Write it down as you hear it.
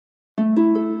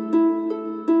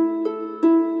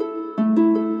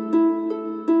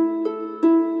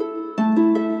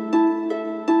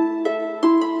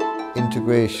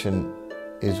integration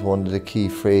is one of the key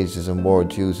phrases and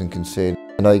words used in Kinsale.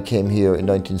 And I came here in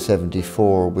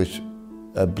 1974 with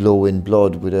a blow in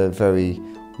blood, with a very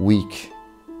weak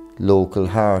local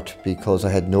heart, because I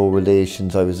had no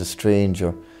relations, I was a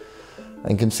stranger.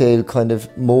 And Kinsale kind of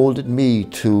moulded me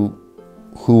to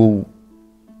who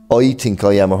I think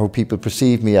I am, or who people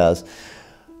perceive me as.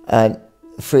 And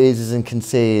phrases in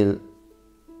Kinsale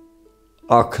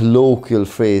are colloquial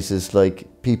phrases like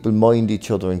people mind each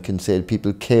other in Kinsale,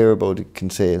 people care about it,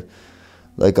 Kinsale.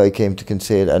 Like I came to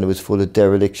Kinsale and it was full of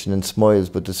dereliction and smiles,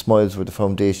 but the smiles were the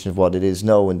foundation of what it is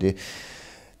now, and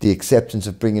the acceptance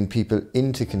of bringing people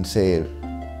into Kinsale.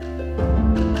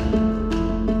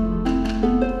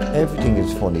 Everything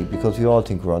is funny because we all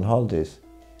think we're on holidays,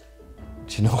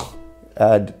 do you know?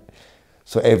 And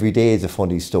so every day is a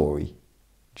funny story,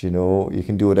 do you know? You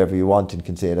can do whatever you want in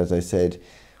Kinsale, as I said,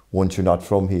 once you're not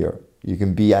from here. You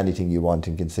can be anything you want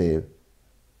in Kinsale.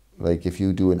 Like if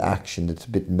you do an action that's a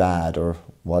bit mad or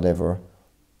whatever,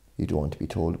 you don't want to be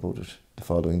told about it the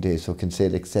following day. So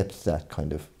Kinsale accepts that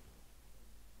kind of.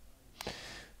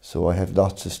 So I have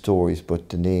lots of stories, but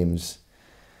the names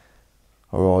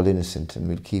are all innocent, and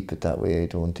we'll keep it that way. I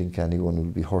don't think anyone will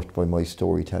be hurt by my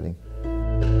storytelling.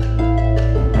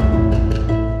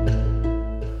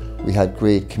 We had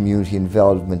great community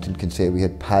involvement in Kinsale. We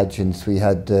had pageants, we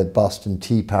had the Boston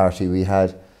Tea Party, we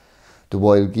had the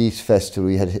Wild Geese Festival.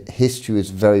 We had history was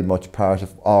very much part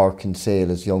of our Kinsale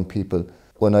as young people.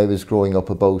 When I was growing up,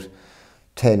 about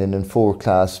 10 and in 4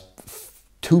 class,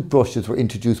 toothbrushes were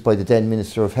introduced by the then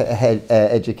Minister of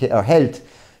Health,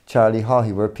 Charlie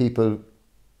Haughey, where people,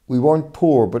 we weren't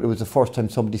poor, but it was the first time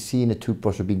somebody seen a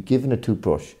toothbrush or been given a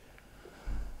toothbrush.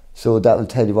 So that will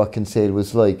tell you what Kinsale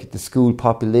was like. The school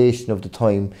population of the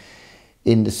time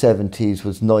in the 70s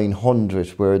was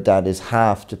 900, where that is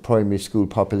half the primary school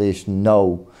population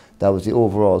now. That was the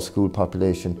overall school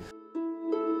population.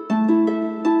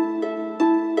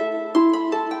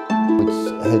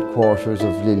 It's headquarters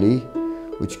of Lily,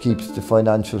 which keeps the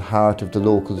financial heart of the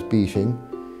locals beating.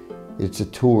 It's a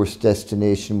tourist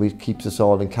destination which keeps us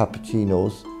all in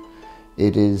cappuccinos.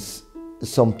 It is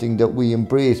something that we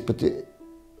embrace, but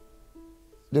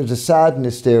there's a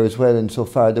sadness there as well,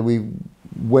 insofar that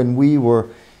when we were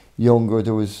younger,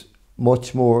 there was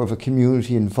much more of a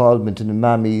community involvement, and the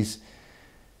mammies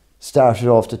started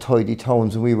off the tidy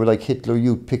towns, and we were like Hitler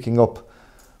Youth, picking up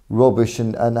rubbish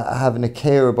and having a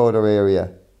care about our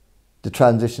area. The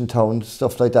transition towns,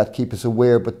 stuff like that, keep us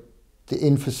aware, but the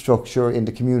infrastructure in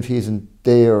the community isn't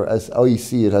there as I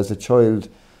see it as a child,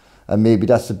 and maybe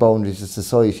that's the boundaries of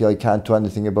society. I can't do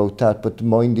anything about that, but the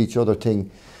mind each other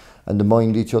thing and the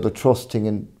mind each other trusting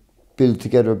and build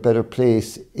together a better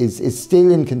place is still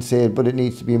in Kinsale, but it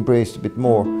needs to be embraced a bit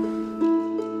more.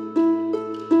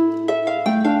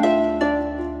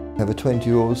 I have a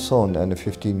 20-year-old son and a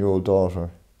 15-year-old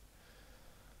daughter,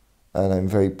 and I'm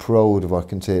very proud of what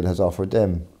Kinsale has offered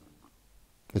them.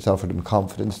 It's offered them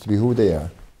confidence to be who they are.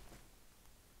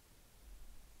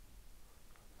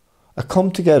 A come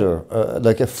together,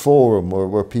 like a forum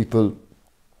where people,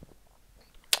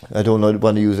 I don't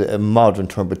want to use a modern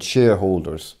term, but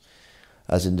shareholders,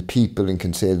 as in the people in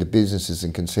Kinsale, the businesses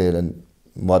in Kinsale, and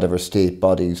whatever state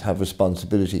bodies have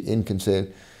responsibility in Kinsale,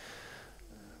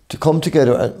 to come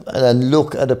together and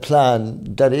look at a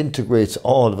plan that integrates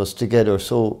all of us together.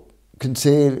 So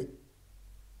Kinsale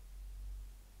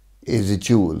is a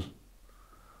jewel,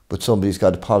 but somebody's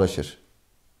got to polish it.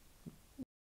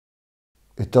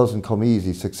 It doesn't come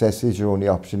easy. Success is your only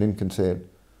option in Kinsale.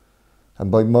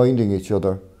 And by minding each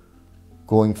other,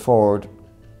 going forward,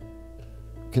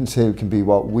 Kinsale can be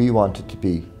what we want it to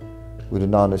be, with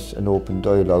an honest and open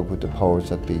dialogue with the powers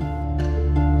that be.